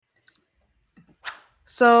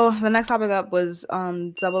So the next topic up was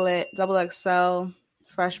double XL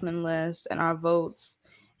freshman list and our votes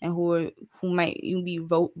and who might you be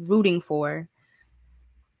rooting for.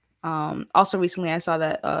 Also recently I saw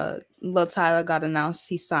that Lil Tyler got announced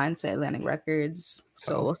he signed to Atlantic Records.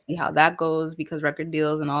 So we'll see how that goes because record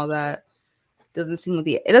deals and all that it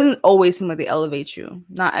doesn't always seem like they elevate you.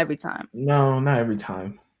 Not every time. No, not every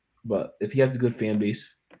time. But if he has a good fan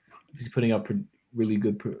base, if he's putting up really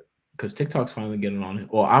good, because TikTok's finally getting on it.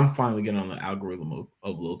 Well, I'm finally getting on the algorithm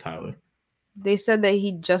of Lil Tyler. They said that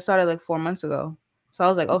he just started like 4 months ago, so I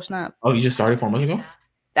was like, "Oh snap!" Oh, he just started 4 months ago.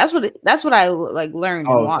 That's what I like learned.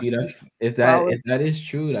 Oh, and watched. see, that's if that is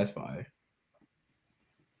true, that's fire.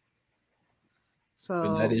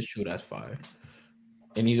 So if that is true, that's fire.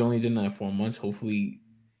 And he's only done that 4 months. Hopefully,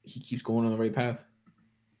 he keeps going on the right path.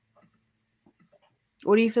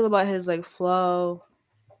 What do you feel about his like flow?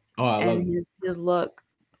 Oh, I love his look.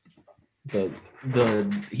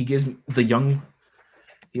 He gives the young.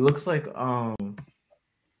 He looks like I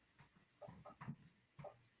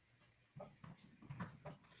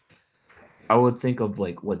would think of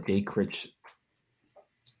like what Day Critch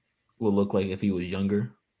would look like if he was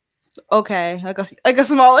younger. Okay, like a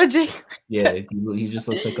smaller Jake. Yeah, he just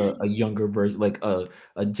looks like a younger version, like a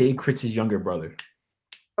Jay Critch's younger brother.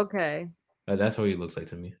 Okay, that's what he looks like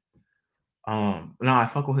to me. No, I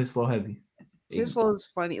fuck with his flow heavy. His flow is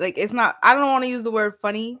funny. Like it's not. I don't want to use the word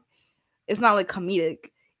funny. It's not like comedic.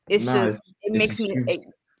 It makes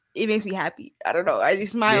me happy. I don't know. I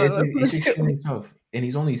just smile. Yeah, it's extremely tough. And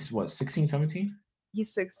he's only what 16, 17?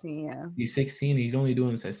 He's 16. Yeah, he's 16. He's only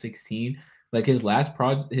doing this at 16. Like his last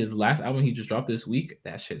album he just dropped this week.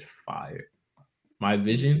 That shit's fire. My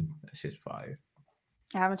Vision. That shit's fire.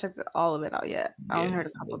 I haven't checked all of it out yet. I only heard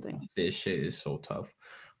a couple things. This shit is so tough.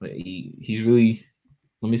 Like he's really.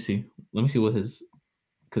 Let me see what his,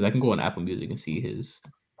 because I can go on Apple Music and see his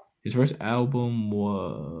first album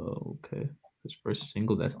was okay. His first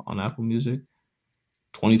single that's on Apple Music,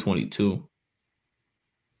 2022.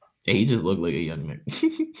 Yeah, he just looked like a young man.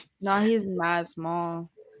 No, he's mad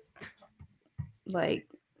small. Like,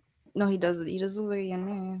 no, he doesn't. He just looks like a young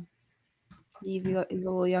man. He's a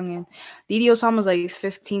little youngin. Didi Osama's like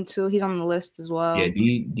 15 too. He's on the list as well. Yeah,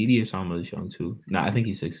 Didi Osama is young too. Nah, I think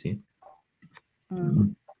he's 16.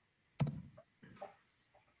 Mm-hmm.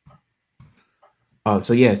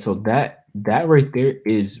 So yeah, so that right there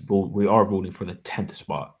is we are voting for the 10th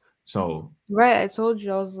spot. So right, I told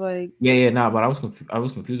you I was like, but I was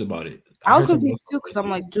confused about it. I was confused too because I'm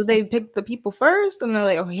like, do they pick the people first? And they're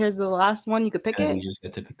like, oh, here's the last one. You could pick it. You just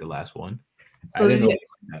get to pick the last one. So I didn't know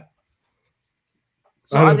that.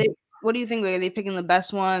 So are they? What do you think? Are they picking the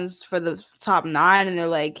best ones for the top 9? And they're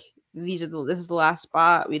like, this is the last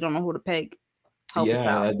spot. We don't know who to pick. That's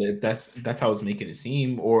how it's making it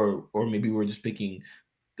seem, or maybe we're just picking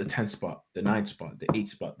the 10th spot, the 9th spot, the 8th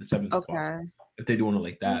spot, the 7th spot. If they're doing it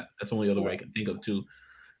like that, that's the only other way I can think of too,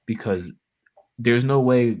 because there's no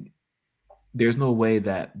way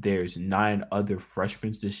that there's 9 other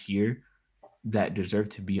freshmen this year that deserve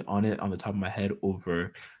to be on it on the top of my head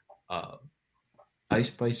over Ice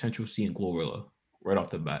Spice, Central C, and Glorilla right off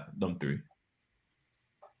the bat. Them 3.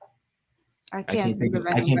 I can't think of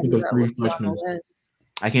 3 freshmen.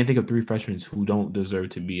 I can't think of 3 freshmen who don't deserve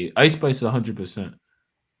to be. Ice Spice is 100%,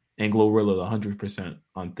 and Glorilla 100%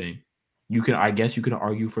 on thing. I guess you can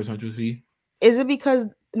argue for Central C. Is it because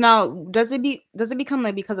now does it become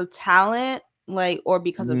like because of talent, like, or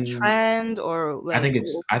because of trend, or like? I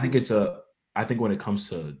think when it comes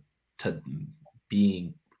to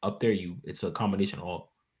being up there, it's a combination of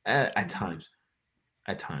all. At times.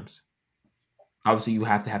 Obviously, you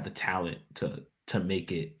have to have the talent to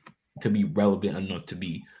make it, to be relevant enough to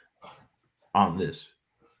be on this.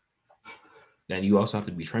 Then you also have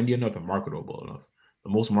to be trendy enough and marketable enough. The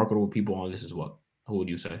most marketable people on this is what? Who would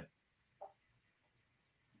you say?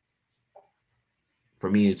 For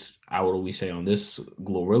me, I would always say on this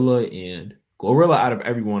Glorilla, and Glorilla out of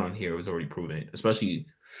everyone on here was already proven it. Especially,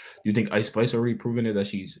 you think Ice Spice already proven it that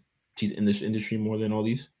she's in this industry more than all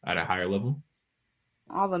these at a higher level?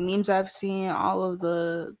 All the memes I've seen, all of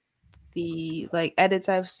the like edits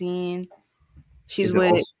I've seen, she's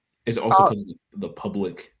with. It's also because the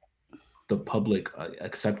public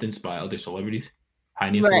acceptance by other celebrities.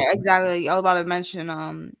 Right, exactly. I was about to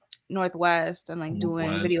mention Northwest and like doing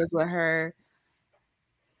videos with her.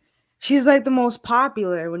 She's like the most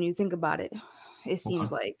popular when you think about it. It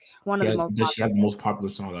seems like one of the most. Does she have the most popular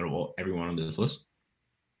song out of everyone on this list?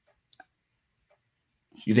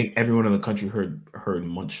 You think everyone in the country heard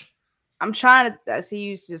Munch? I'm trying to. I see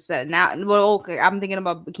you just said now. Well, okay, I'm thinking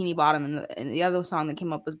about Bikini Bottom, and the other song that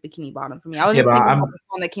came up was Bikini Bottom for me. I was just thinking about the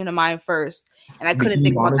song that came to mind first, and I couldn't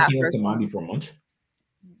think about that first one. Before Munch.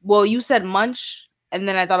 Well, you said Munch, and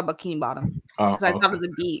then I thought about Bikini Bottom because I thought of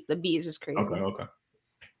the beat. The beat is just crazy. Okay.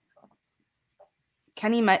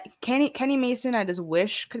 Kenny Mason, I just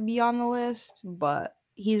wish could be on the list, but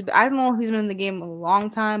I don't know if he's been in the game a long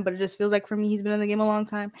time, but it just feels like for me he's been in the game a long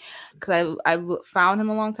time because I found him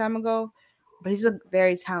a long time ago. But he's a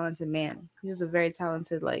very talented man. He's just a very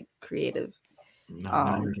talented, like, creative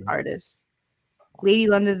artist. Lady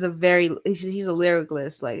London's he's a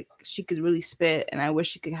lyricist. Like, she could really spit, and I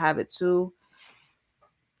wish she could have it too.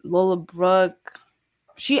 Lola Brooke,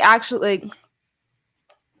 she actually, like,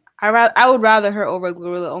 I would rather her over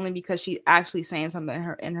Glorilla only because she's actually saying something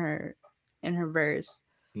in her verse.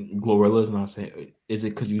 Glorilla's not saying. Is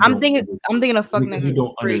it because you? I'm thinking of fuck nigga. You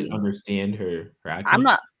don't understand her accent.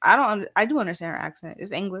 I do understand her accent.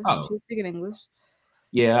 It's English. Oh. She's speaking English.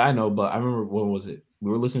 Yeah, I know, but I remember what was it? We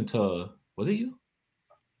were listening to. Was it you?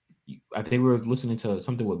 I think we were listening to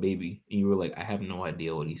something with Baby, and you were like, "I have no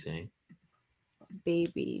idea what he's saying."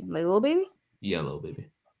 Baby, like Lil Baby. Yeah, Lil Baby.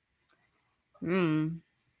 I don't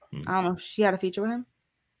know. She had a feature with him.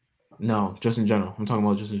 No, just in general. I'm talking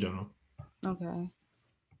about just in general. Okay.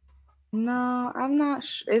 No, I'm not.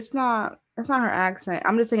 It's not her accent.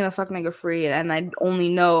 I'm just thinking of "fuck nigga free," and I only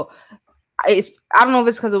know. I don't know if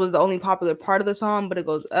it's because it was the only popular part of the song, but it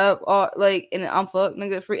goes up, like, and I'm fuck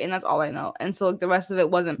nigga free, and that's all I know. And so, like, the rest of it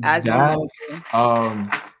wasn't as memorable.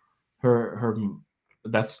 Her.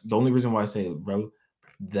 That's the only reason why I say it, bro.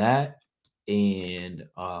 That and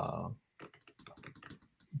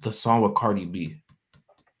the song with Cardi B.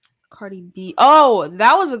 Cardi B. Oh,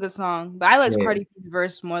 that was a good song. But I liked Cardi B's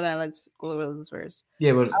verse more than I liked Glorilla's verse.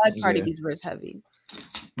 Yeah, but I like Cardi B's verse heavy.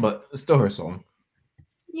 But it's still her song.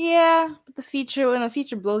 Yeah, but the feature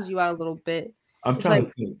blows you out a little bit. I'm trying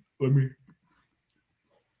to think. Let me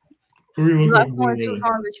look at one or two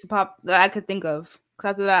songs that you could pop that I could think of.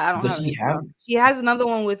 Because after that, I don't have. She has another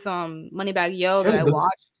one with Moneybagg Yo that I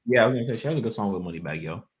watched. Yeah, I was gonna say she has a good song with Moneybagg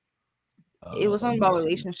Yo. It was something about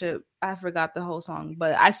relationship. I forgot the whole song,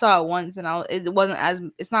 but I saw it once, and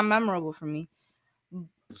it's not memorable for me.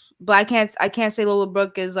 But I can't say Lola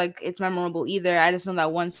Brooke is like it's memorable either. I just know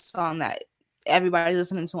that one song that everybody's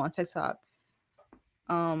listening to on TikTok.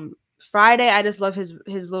 Friday, I just love his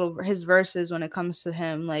verses when it comes to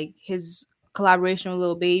him, like his collaboration with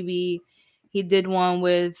Lil Baby. He did one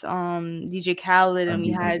with DJ Khaled, and we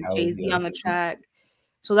had Jay-Z on the track.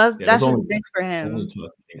 So that's just big for him.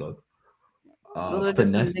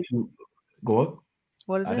 Finesse go up.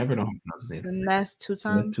 What is it? I never know how to pronounce his name. Finesse 2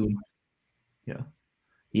 times. Yeah,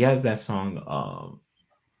 he has that song.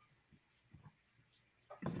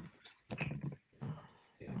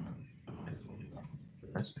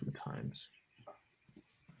 That's 2 times.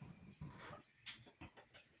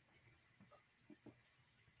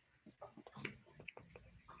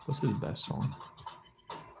 What's his best song?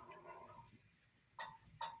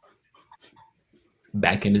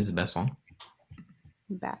 Back End is the best song.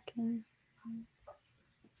 Back End.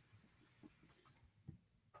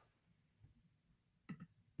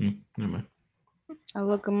 Never mind. I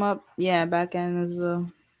look him up. Yeah, Back End is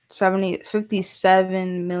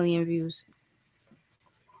 57 million views.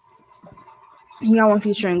 He got one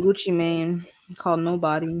featuring Gucci Mane called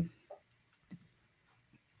Nobody.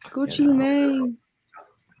 Gucci Mane.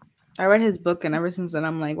 I read his book, and ever since then,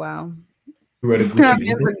 I'm like, wow. You read a Gucci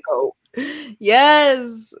Mane book?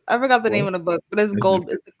 Yes, I forgot the name of the book, but it's gold.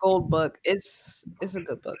 It's a gold book. It's a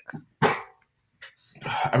good book. I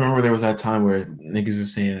remember there was that time where niggas were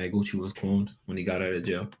saying that Gucci was cloned when he got out of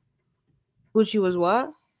jail. Gucci was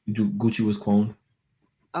what? Gucci was cloned.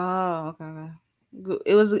 Oh, okay.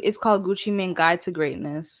 It's called Gucci Mane Guide to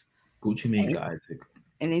Greatness. Gucci Mane Guide to Greatness.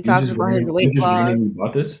 And he talks about his weight loss. You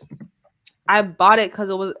bought this? I bought it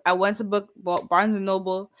because I went to Barnes and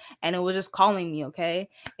Noble, and it was just calling me. Okay,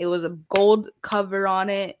 it was a gold cover on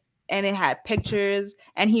it, and it had pictures.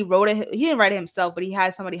 And he wrote it. He didn't write it himself, but he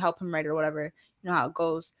had somebody help him write it or whatever. You know how it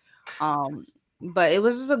goes. But it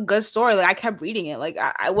was just a good story. Like, I kept reading it. Like,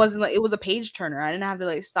 I wasn't like, it was a page turner. I didn't have to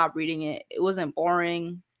like stop reading it. It wasn't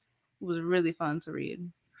boring. It was really fun to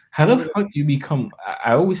read. How the fuck do you become?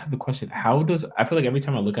 I always have the question. I feel like every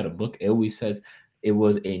time I look at a book, it always says it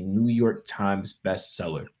was a New York Times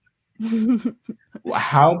bestseller.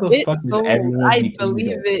 How the fuck does everyone? I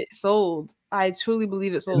believe it sold. I truly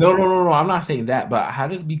believe it sold. No. I'm not saying that, but how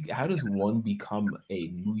does one become a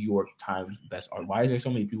New York Times bestseller? Why is there so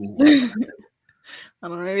many people who? I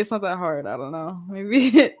don't know. Maybe it's not that hard. I don't know. Maybe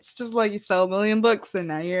it's just like you sell 1 million books and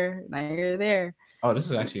now you're there. Oh, this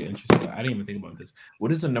is actually interesting. I didn't even think about this.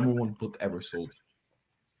 What is the number one book ever sold?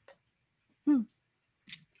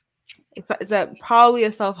 It's probably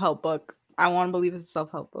a self-help book. I want to believe it's a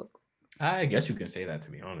self-help book. I guess you can say that,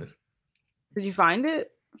 to be honest. Did you find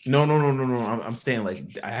it? No. I'm saying, like,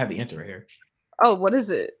 I have the answer right here. Oh, what is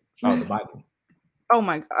it? Oh, the Bible. Oh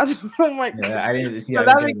my god! Oh my god! Yeah, I didn't see.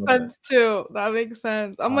 That makes sense too. That makes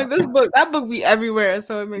sense. I'm like, that book be everywhere,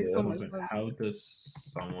 so it makes so much sense. How does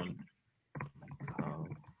someone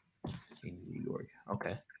in New York?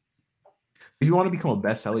 Okay. If you want to become a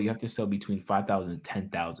bestseller, you have to sell between 5,000 and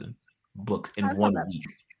 10,000 books in 1 week.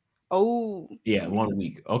 Oh. Yeah, 1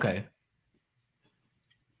 week. Okay.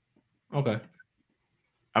 Okay.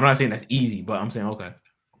 I'm not saying that's easy, but I'm saying okay.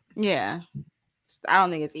 Yeah. I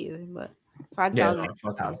don't think it's easy, but 5,000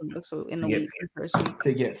 books in a week.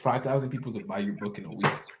 To get 5,000 people to buy your book in a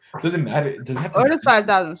week. Doesn't matter. It doesn't have to or just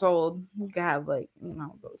 5,000 sold. You can have, like, you know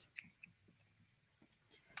how it goes.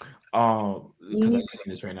 Because I've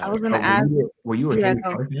seen this right now. I was gonna ask. Were you a Harry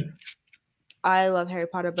Potter fan? I love Harry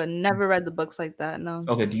Potter, but never read the books like that. No.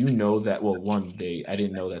 Okay. Do you know that? Well, I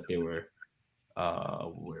didn't know that they were.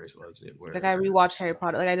 Where was it? Like, I rewatched Harry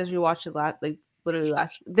Potter. Like, I just rewatched it literally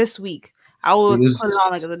this week. I will put it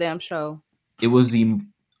on like the damn show. It was the.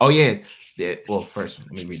 Oh yeah. Well, first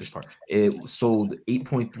let me read this part. It sold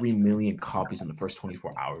 8.3 million copies in the first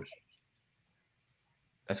 24 hours.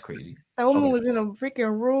 That's crazy. That woman was in a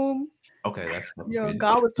freaking room. Okay, that's crazy.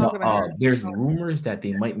 God was talking to her. There's rumors that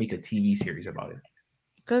they might make a TV series about it.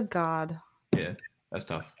 Good God. Yeah, that's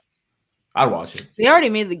tough. I'd watch it. They already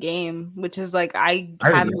made the game, which is like I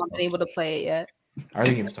haven't been able to play it yet. I heard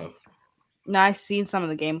the game's tough. No, I've seen some of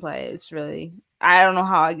the gameplay. It's really, I don't know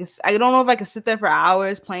how. I don't know if I could sit there for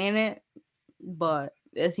hours playing it, but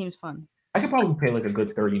it seems fun. I could probably play like a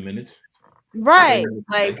good 30 minutes. Right,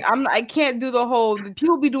 like I can't do the whole.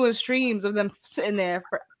 People be doing streams of them sitting there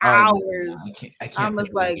for hours. I can't. I'm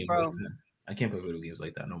just like, bro, I can't play video games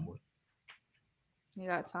like that no more. You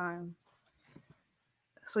got time,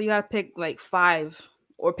 so you gotta pick like 5,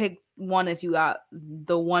 or pick one if you got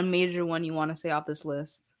the one major one you want to say off this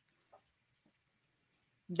list.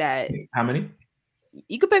 That how many?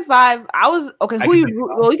 You could pick 5. You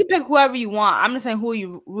can pick whoever you want. I'm just saying, who are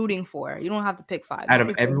you rooting for? You don't have to pick 5. Out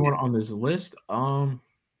of everyone on this list, I'm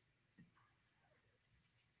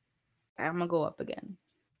gonna go up again.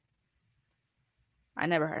 I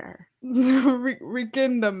never heard her.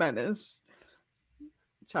 Rican the Menace.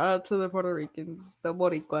 Shout out to the Puerto Ricans, the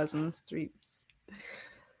Boricuas in the streets.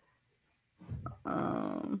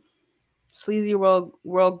 Sleazy World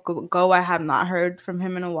Go. I have not heard from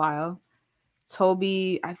him in a while.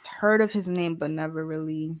 Toby, I've heard of his name, but never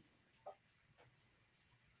really.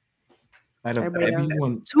 Out of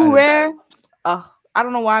everyone, Too rare. I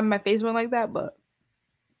don't know why my face went like that, but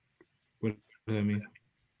what does that mean?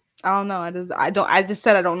 I don't know. I just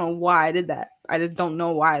said I don't know why I did that. I just don't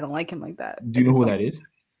know why I don't like him like that. Do you know who that is?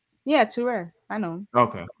 Yeah, Too Rare. I know.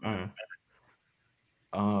 Okay. All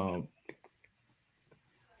right.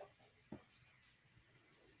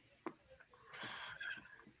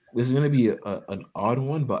 This is gonna be an odd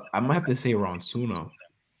one, but I might have to say Ron Suno.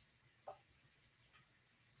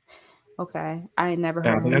 Okay, I never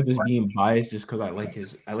heard. I think I'm just being biased just because I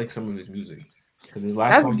like some of his music. Because his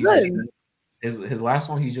last his last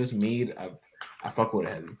song he just made, I fuck with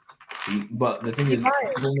it heavy. But the thing is,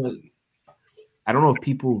 I don't know if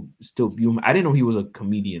people still view him. I didn't know he was a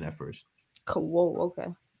comedian at first. Whoa, okay.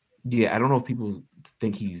 Yeah, I don't know if people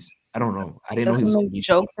think he's. I don't know. I didn't know he was make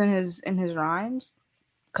jokes in his rhymes.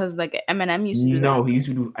 Because like Eminem used to do. No, he used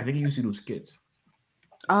to do. I think he used to do skits.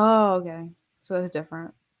 Oh, okay. So that's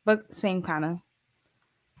different, but same kind of.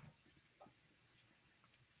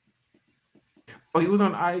 Oh, he was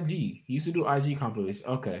on IG. He used to do IG compilations.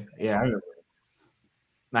 Okay, yeah, I remember.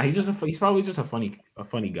 Nah, he's probably just a funny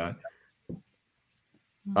guy.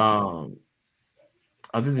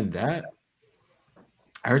 Other than that,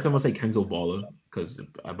 I heard someone say Kenzo Balla because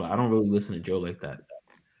I don't really listen to Joe like that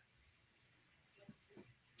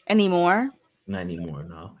anymore. Not anymore,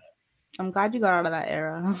 no. I'm glad you got out of that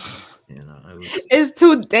era. Yeah, no, it's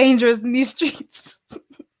too dangerous in these streets.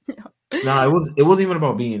 No, it wasn't even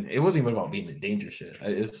about being the dangerous shit.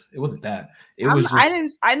 It wasn't that.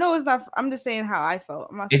 I know it's not. I'm just saying how I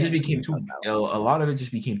felt. It just became too. A lot of it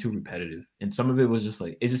just became too repetitive, and some of it was just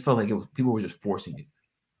like it just felt like people were just forcing it.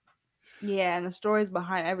 Yeah, and the stories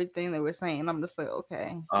behind everything they were saying, I'm just like,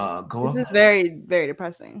 okay, this is very, very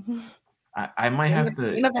depressing. I might have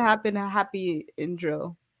to. Nothing happened. Happy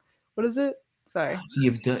intro. What is it? Sorry. See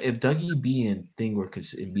if Dougie B and thing were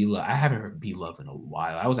in Be Love. I haven't heard Be Love in a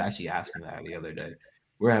while. I was actually asking that the other day.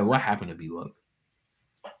 What happened to Be Love?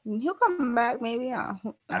 He'll come back, maybe. I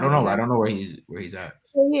don't know. I don't know where he's at.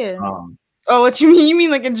 Oh, yeah. Oh, what you mean? You mean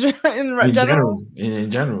like in general? In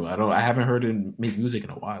general, I haven't heard him make music in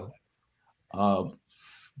a while. To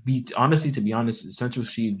be honest, Central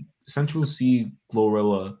C,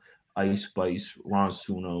 Glorilla, Ice Spice, Ron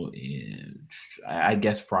Suno, and I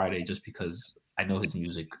guess Friday, just because I know his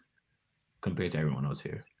music compared to everyone else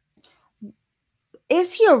here.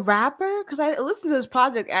 Is he a rapper? Because I listened to his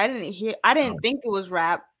project. I didn't think it was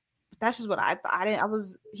rap. That's just what I thought.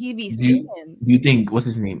 He'd be singing. Do you think, what's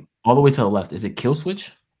his name? All the way to the left. Is it Kill Switch?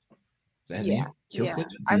 Is that his name? Kill Switch?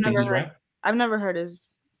 Do you think he's rap? I've never heard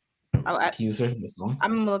his. Can you search the song?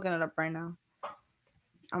 I'm looking it up right now.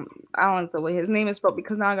 I don't like the way his name is spelled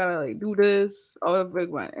because now I gotta like do this. Oh, it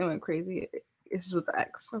went crazy. It's with the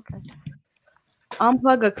X. Okay.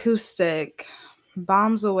 Unplug acoustic.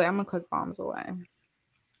 Bombs away. I'm gonna click bombs away.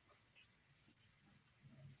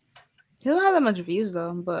 He doesn't have that much views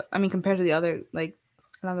though, but I mean compared to the other, like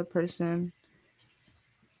another person.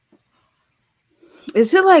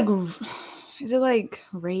 Is it like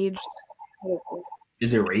rage?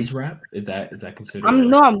 Is it rage rap? Is that considered?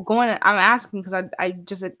 I'm asking because I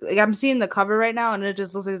just like I'm seeing the cover right now and it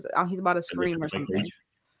just looks like he's about to scream or something. Like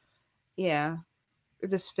yeah,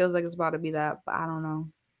 it just feels like it's about to be that, but I don't know.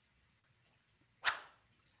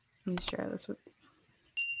 Let me share this with you.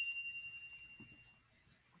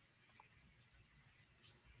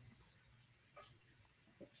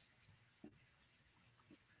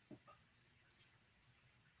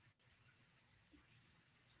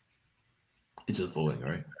 It's just loading,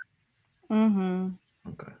 right? Mm-hmm.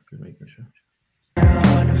 Okay, just making sure. I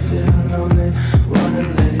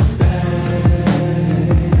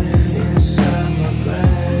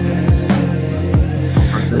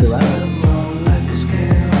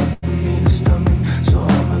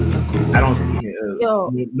don't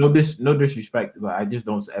see no disrespect, but I just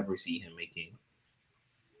don't ever see him making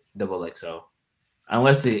XXL.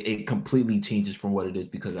 Unless it completely changes from what it is,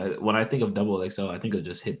 because when I think of XXL, I think of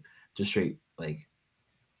just straight like.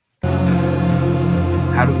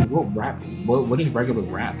 How do we rap? What is regular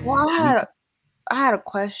rap? Well, I had a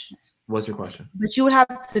question. What's your question? But you would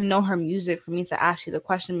have to know her music for me to ask you the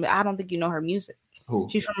question. But I don't think you know her music. Who?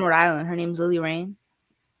 She's from Rhode Island. Her name's Lily Rain.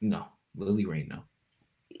 No, Lily Rain. No.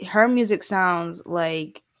 Her music sounds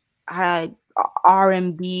like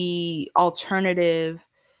R&B alternative,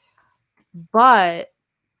 but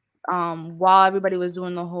while everybody was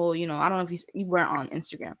doing the whole, I don't know if you weren't on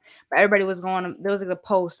Instagram, but everybody was going. There was like a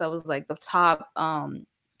post that was like the top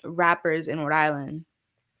rappers in Rhode Island.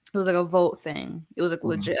 It was like a vote thing. It was like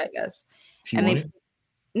legit, I guess. She won it?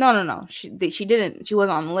 No. She didn't. She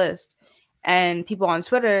wasn't on the list. And people on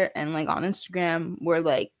Twitter and like on Instagram were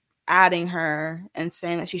like adding her and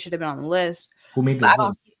saying that she should have been on the list. Who made this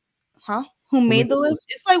list? Who made the list?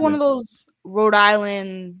 It's like one of those Rhode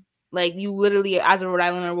Island, like you literally as a Rhode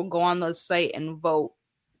Islander will go on the site and vote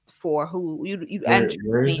for who you enter.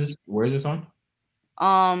 Where is this on?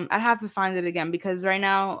 I'd have to find it again because right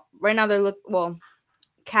now they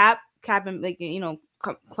Cap and like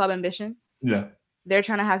Club Ambition. Yeah. They're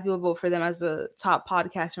trying to have people vote for them as the top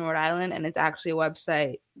podcast in Rhode Island, and it's actually a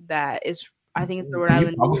website that is, I think it's the Rhode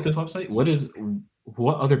Island. Publish this website?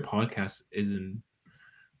 What other podcast is in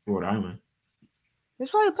Rhode Island?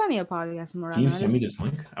 There's probably plenty of podcasts in Rhode Island. Can you send me this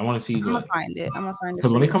link? I want to see. I'm gonna find it.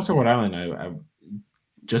 Because when it comes to Rhode Island, I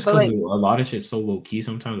just because a lot of shit's so low key,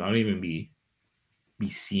 sometimes I don't even be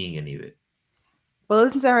seeing any of it. But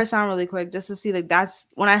listen to her sound really quick, just to see like that's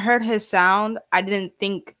when I heard his sound, I didn't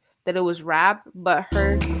think that it was rap, but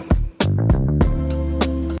her.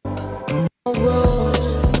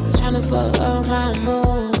 Trying to fuck up my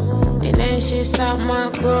mood, and then shit stop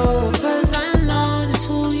my growth, cause I know just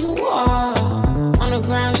who you are. On the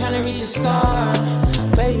ground trying to reach a star,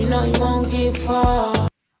 baby, no, you won't get far.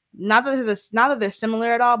 Not that they're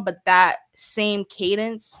similar at all, but that same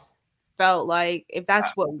cadence felt like if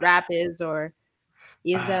that's what rap is, or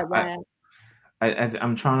is that rap?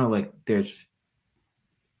 I'm trying to like there's.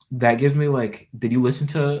 That gives me like, did you listen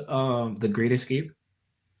to The Great Escape?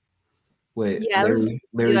 Wait, yeah,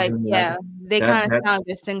 Larry yeah, they kind of sound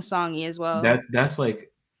like sing-songy as well. That's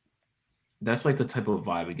like the type of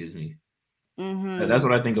vibe it gives me. Mm-hmm. That's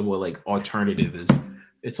what I think of what like alternative is.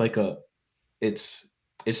 It's like it's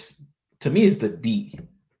to me it's the beat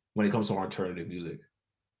when it comes to alternative music.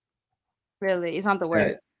 Really, it's not the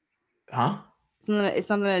word. Huh? It's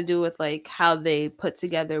something to do with like how they put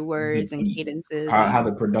together words and cadences. How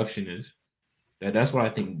the production is. That's what I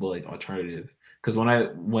think about like alternative. Because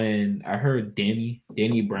when I heard Danny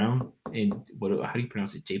Brown and how do you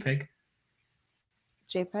pronounce it? JPEG?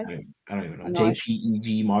 JPEG? I don't even know.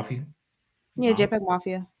 JPEG Mafia. Yeah, JPEG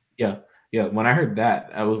Mafia. Yeah, yeah. When I heard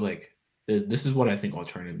that, I was like, "This is what I think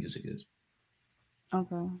alternative music is."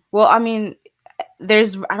 Okay. Well, I mean,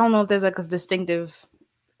 I don't know if there's like a distinctive.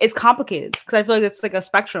 It's complicated because I feel like it's like a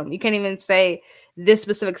spectrum. You can't even say this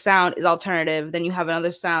specific sound is alternative. Then you have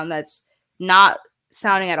another sound that's not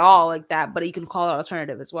sounding at all like that, but you can call it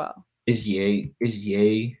alternative as well. Is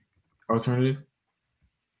Ye alternative?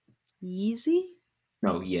 Yeezy?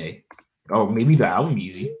 No, Ye. Oh, maybe the album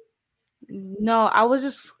Yeezy. No, I'm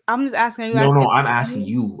just asking you. No, Asking I'm asking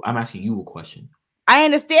you. I'm asking you a question. I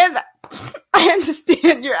understand that. I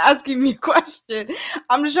understand you're asking me a question.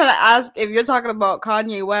 I'm just trying to ask if you're talking about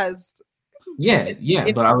Kanye West. Yeah, yeah.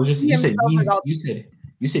 If But I was just he you said himself is Yeezy. out.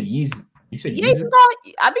 You said Yeezy. You said Yeah, Yeezus.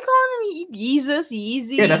 I be calling him Yeezus,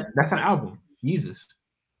 Yeah, Yeezy. that's an album. Yeezus.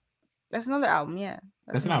 That's another album. Yeah,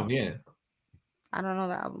 that's That's an another. album. Yeah. I don't know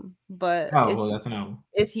the album, but Oh well, that's an album.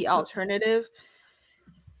 is he alternative?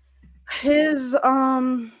 His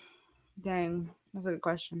dang, that's a good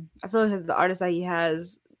question. I feel like the artist that he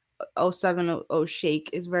has, 070 Shake,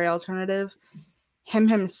 is very alternative. Him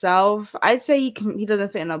himself, I'd say he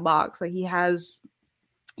doesn't fit in a box. Like he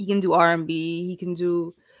can do R&B, he can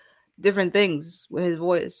do different things with his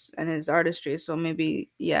voice and his artistry. So maybe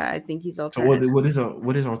I think he's So alternative. what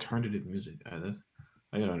is alternative music? That's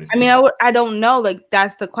I gotta I mean, understand. I don't know. Like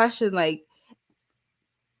that's the question. Like,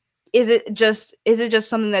 is it just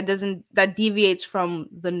something that deviates from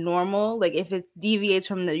the normal? Like, if it deviates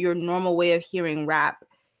from your normal way of hearing rap,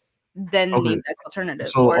 then Okay, maybe that's alternative.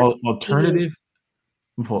 so Or deviates.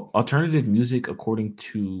 alternative music, according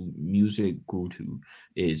to Music Guru,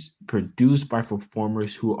 is produced by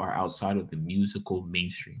performers who are outside of the musical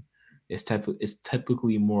mainstream. It's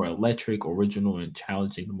typically more electric, original, and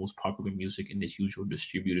challenging the most popular music, and is usually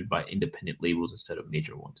distributed by independent labels instead of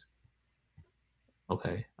major ones.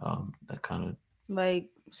 Okay, that kind of Like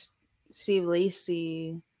Steve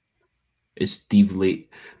Lacy. is Steve late,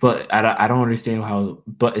 but I don't understand how.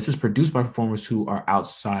 But it says produced by performers who are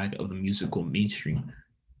outside of the musical mainstream.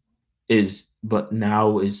 But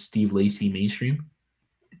now is Steve Lacy mainstream?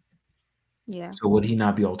 Yeah. So would he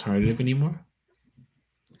not be alternative anymore?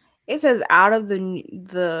 It says out of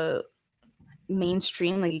the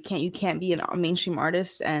mainstream, like you can't be a mainstream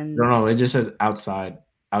artist, No, and no, it just says outside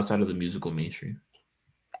of the musical mainstream.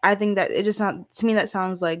 I think that it just sounds to me that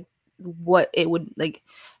sounds like what it would like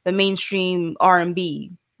the mainstream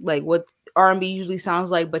R&B, like what R&B usually sounds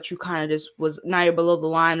like, but you kind of just was neither below the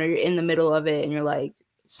line or you're in the middle of it, and you're like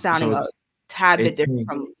So sounding a tad bit it's different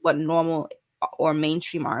from what normal or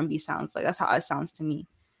mainstream R&B sounds like. That's how it sounds to me.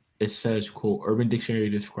 it says, quote, Urban Dictionary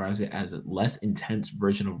describes it as a less intense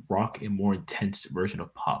version of rock and more intense version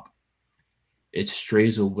of pop. It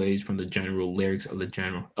strays away from the general lyrics of the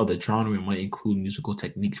genre and might include musical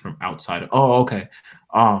techniques from outside of, oh, okay.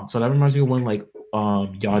 So that reminds me of when like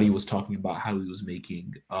Yachty was talking about how he was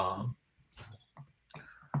making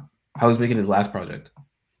his last project.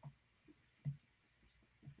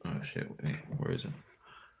 Oh shit, wait, where is it?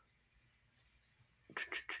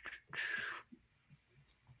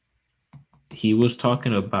 He was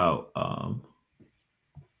talking about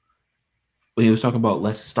when he was talking about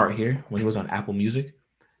Let's Start Here when he was on Apple Music.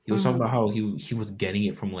 He was talking about how he was getting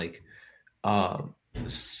it from like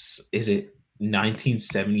is it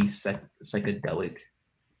 1970 psychedelic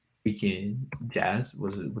freaking jazz?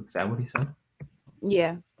 Was that what he said?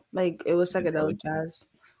 Yeah, like it was Psychedelic. psychedelic jazz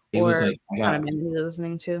He was or like, I kind of got band he was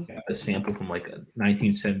listening to. a sample from like a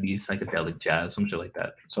 1970s psychedelic jazz, some shit like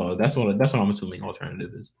that. So that's what I'm assuming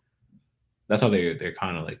alternative is. That's how they're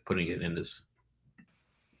kind of like putting it in this,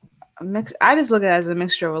 A mix. I just look at it as a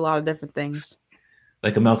mixture of a lot of different things.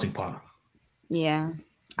 like a melting pot. Yeah.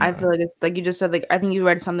 I Okay. feel like it's like you just said, like I think you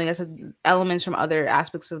read something that said elements from other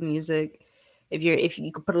aspects of music. If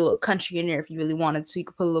you could put a little country in there if you really wanted to, you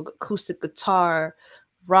could put a little acoustic guitar,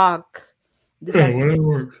 rock, this Yeah, has whatever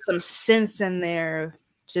works. some synths in there,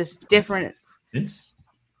 just different It's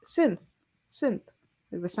synth, synth,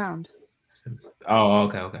 like the sound. oh,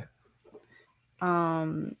 okay, okay.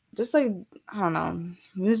 Just like I don't know,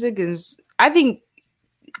 music is. I feel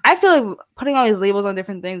like putting all these labels on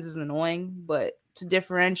different things is annoying, but to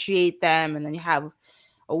differentiate them, and then you have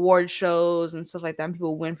award shows and stuff like that, and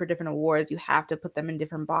people win for different awards, you have to put them in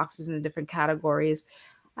different boxes in different categories.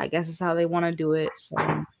 I guess it's how they want to do it, so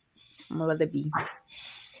I'm gonna let it be.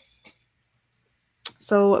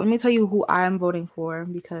 So let me tell you who I am voting for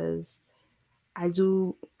because I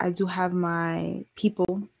do have my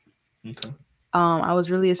people. Okay. I was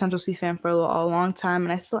really a Central C fan for a long time,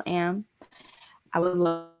 and I still am. I would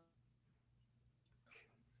love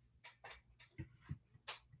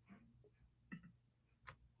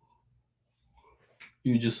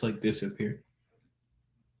You just like disappear.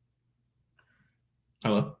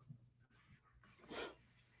 Hello?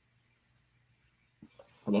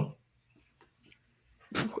 Hello?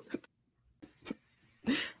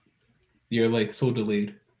 You're like so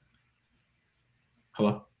delayed.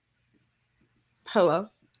 Hello? Hello?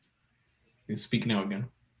 You're speaking out again.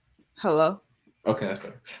 Hello? Okay, that's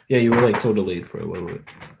better. Yeah, you were like so delayed for a little bit.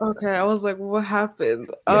 Okay, I was like, what happened?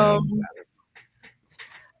 Yeah.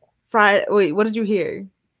 Friday. Wait, what did you hear?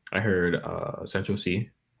 I heard Central C.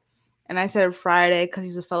 And I said Friday because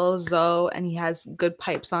he's a fellow Zoe and he has good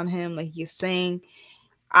pipes on him. Like he can sing.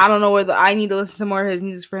 I don't know whether I need to listen to more of his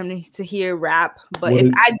music for him to hear rap. But What if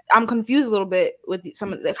is, I'm confused a little bit with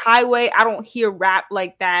some of the Highway, I don't hear rap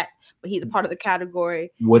like that. But he's a part of the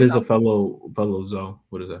category. what is So a fellow Zoe?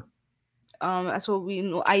 What is that? that's what we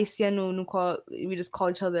know. I see. Call. We just call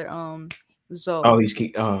each other Zoe. Oh,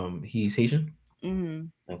 he's Haitian. Mm-hmm.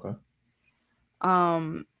 Okay.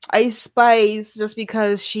 Ice Spice, just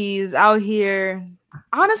because she's out here.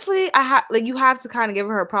 Honestly, you have to kind of give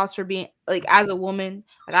her props for being like, as a woman,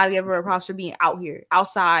 I gotta give her props for being out here,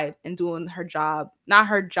 outside, and doing her job. Not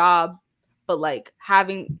her job, but like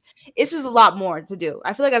having. It's just a lot more to do.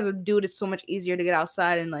 I feel like as a dude, it's so much easier to get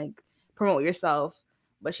outside and like promote yourself.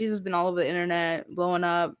 But she's just been all over the internet, blowing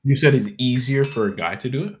up. You said it's easier for a guy to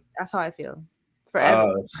do it. That's how I feel.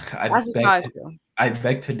 Forever. Uh, I That's just how I feel. I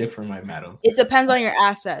beg to differ, my madam. It depends on your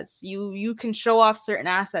assets. You can show off certain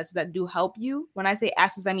assets that do help you. When I say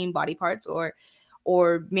assets, I mean body parts,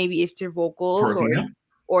 or maybe it's your vocals,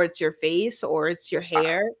 or it's your face, or it's your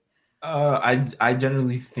hair. I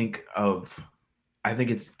generally think I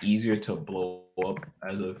think it's easier to blow up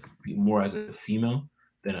as a female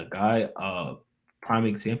than a guy. Prime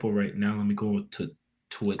example right now. Let me go to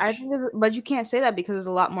Twitch. I think, but you can't say that because there's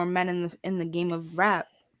a lot more men in the game of rap.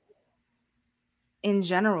 In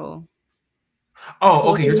general.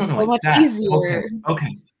 Oh, okay. You're talking so like much that. Easier.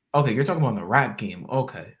 Okay. You're talking about the rap game.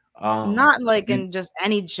 Okay. Not like in just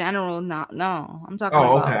any general. Not no. I'm talking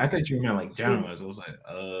Oh, about. okay. I thought you meant like genres. I was like,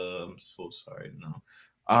 I'm so sorry.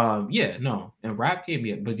 No. Yeah, no. In rap game,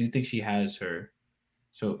 yeah. But do you think she has her?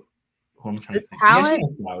 So, who I'm trying to think. Talent? Yeah, she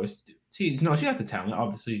has flowers. She has the talent.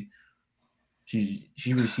 Obviously,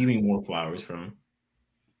 she's receiving more flowers from.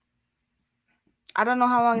 I don't know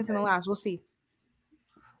how long it's gonna last. We'll see.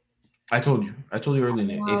 I told you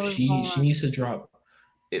earlier. If she needs to drop,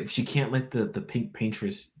 if she can't let the pink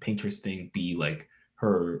painteress thing be like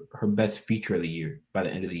her best feature of the year by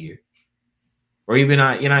the end of the year, or even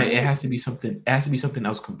it has to be something. It has to be something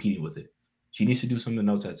else competing with it. She needs to do something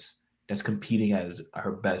else that's competing as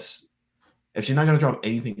her best. If she's not gonna drop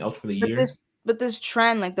anything else for the year, but this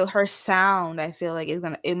trend, like her sound, I feel like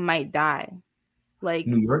it might die. Like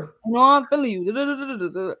New York, no, I'm feeling you.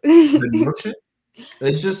 The New York shit.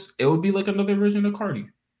 It would be like another version of Cardi.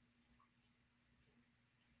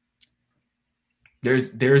 There's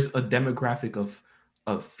a demographic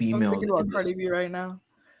of females Cardi B right now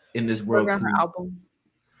in this world her album.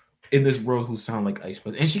 In this world who sound like Ice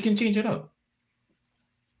Spice, and she can change it up.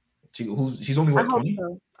 She's only what, 20?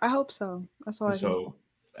 I hope so. That's all I can say.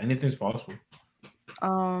 Anything's possible.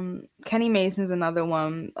 Kenny Mason's another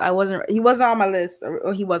one. He wasn't on my list,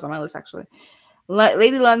 or he was on my list actually.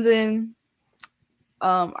 Lady London.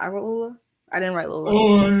 I wrote Lola. I didn't write Lola.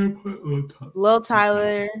 Oh, I put Lil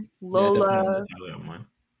Tyler, Lola. Yeah, on mine.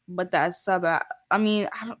 But that's I mean,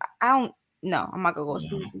 I don't. No, I'm not gonna go with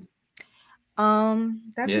Stacey.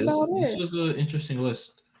 That's about it. This was an interesting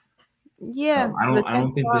list. Yeah, I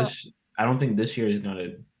don't think this year is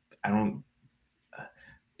gonna.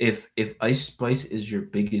 If Ice Spice is your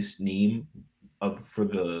biggest name for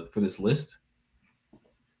this list,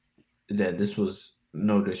 then this was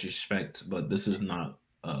no disrespect, but this is not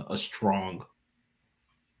a strong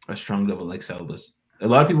double XL list. A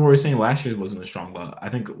lot of people were saying last year wasn't as strong, but I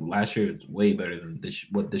think last year is way better than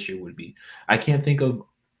what this year would be. I can't think of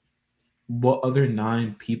what other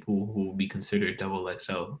 9 people who will be considered double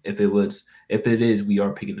XL. If it is, we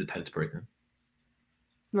are picking the 10th person.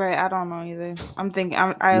 Right, I don't know either. I'm thinking.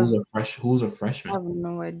 Who's a freshman? I have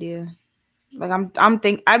no idea. Like I'm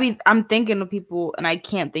thinking of people, and I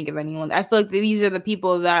can't think of anyone. I feel like these are the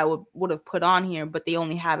people that would have put on here, but they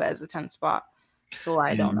only have it as a 10th spot. So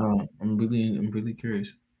I don't know. I'm really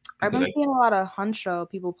curious. I've been seeing a lot of Huncho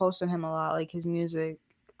people posting him a lot, like his music.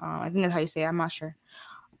 I think that's how you say it. I'm not sure.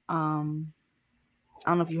 I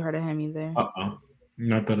don't know if you heard of him either.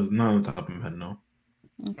 Not on the top of my head, no.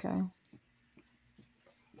 Okay.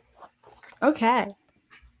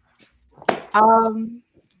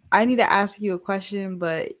 I need to ask you a question,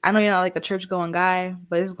 but I know you're not like a church going guy,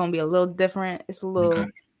 but it's gonna be a little different. It's a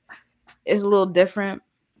little different.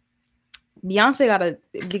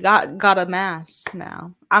 Beyonce got a mass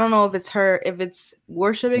now. I don't know if it's her, if it's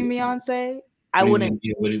worshiping Beyonce. I What do you wouldn't. mean?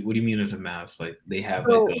 Yeah, what do you mean as a mass? Like they have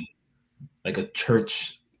So like a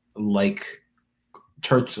like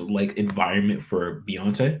church like environment for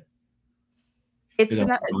Beyonce? Is that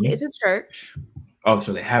what you it's mean? a church, Oh,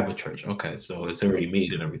 so they have a church. Okay, so it's already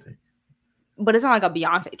made and everything. but it's not like a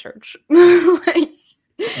Beyonce church. Like,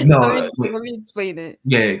 No, wait. let me explain it.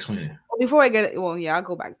 Yeah, explain it. Well, before I get it, well, yeah, I'll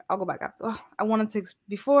go back. I'll go back after. I wanted to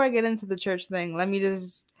before I get into the church thing. Let me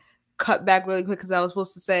just cut back really quick because I was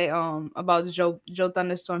supposed to say about Joe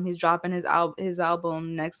Thunderstorm. He's dropping his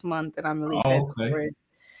album next month, and I'm really excited Oh, okay. for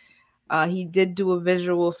it. He did do a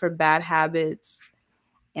visual for Bad Habits,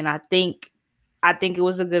 and I think it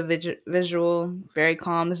was a good visual. Very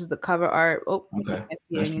calm. This is the cover art. Oh, you Okay. can't see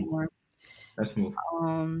it That's smooth. anymore. That's smooth.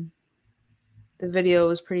 The video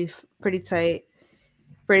was pretty tight.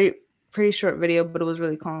 Pretty short video, but it was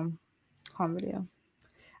really calm video.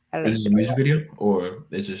 I Is liked this a it. music video or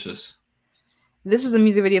is this just? This is the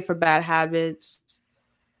music video for Bad Habits.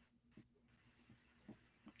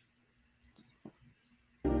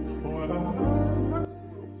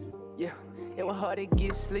 Yeah, it was hard to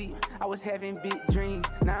get sleep. I was having big dreams.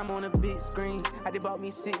 Now I'm on a big screen. I did bought me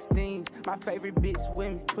 16. My favorite bitch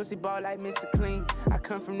women. Pussy ball like Mr. Clean. I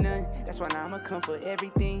come from nothing. That's why now I'ma come for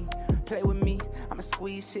everything. Play with me. I'ma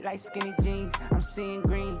squeeze shit like skinny jeans. I'm seeing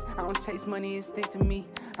green. I don't chase money and stick to me.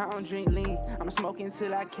 I don't drink lean. I'm smoking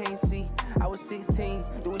till I can't see. I was 16,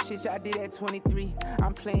 doing shit y'all did at 23.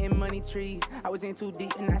 I'm playing money trees. I was in too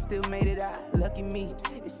deep and I still made it out. Lucky me.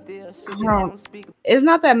 It's still shit that I don't speak. It's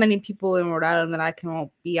not that many people in Rhode Island that I can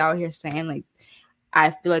be out here saying like I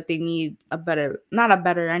feel like they need not a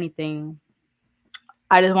better anything.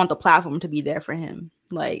 I just want the platform to be there for him.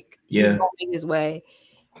 Like he's gonna make his way.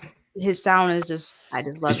 His sound is just I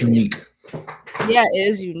just love it. It's unique. Yeah, it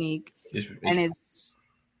is unique. And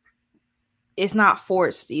it's not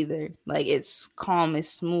forced either. Like it's calm, it's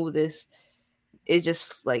smooth, it's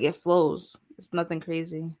just like it flows. It's nothing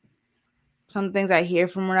crazy. Some things I hear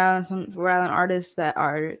from Rhode Island, some Rhode Island artists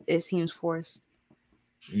it seems forced.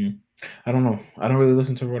 I don't know. I don't really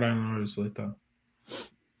listen to Rhode Island artists like that.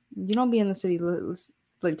 You don't be in the city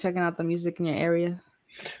like checking out the music in your area.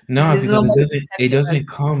 No, because it doesn't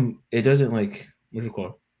come. It doesn't like what do you call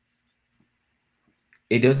it?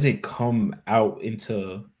 It doesn't come out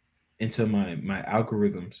into my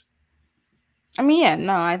algorithms. I mean, yeah,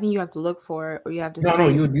 no, I think you have to look for it, or you have to. No,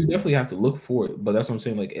 you definitely have to look for it. But that's what I'm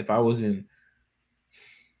saying. Like if I was in,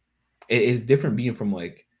 it's different being from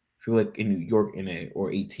like if you're like in New York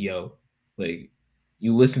or ATL, like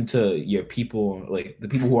you listen to your people, like the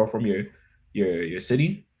people who are from your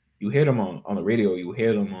city. You hear them on the radio. You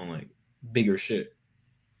hear them on like bigger shit.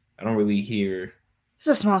 I don't really hear. It's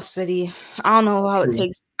a small city. I don't know how it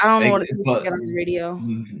takes. I don't know what it takes to get on the radio.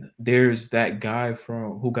 There's that guy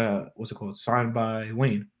who got what's it called signed by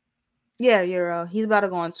Wayne. Yeah, Euro. He's about to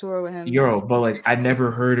go on tour with him. Euro, but like I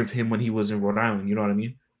never heard of him when he was in Rhode Island. You know what I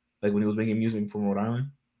mean? Like when he was making music from Rhode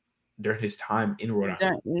Island during his time in Rhode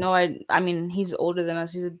Island. No, I mean he's older than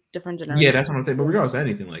us. He's a different generation. Yeah, that's what I'm saying. But regardless of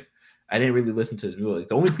anything, like I didn't really listen to his music. Like,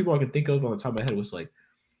 the only people I can think of on the top of my head was like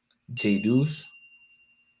J Deuce,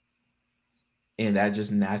 and that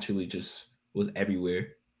just naturally just was everywhere.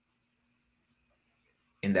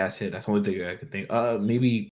 And that's it. That's the only thing I could think. Maybe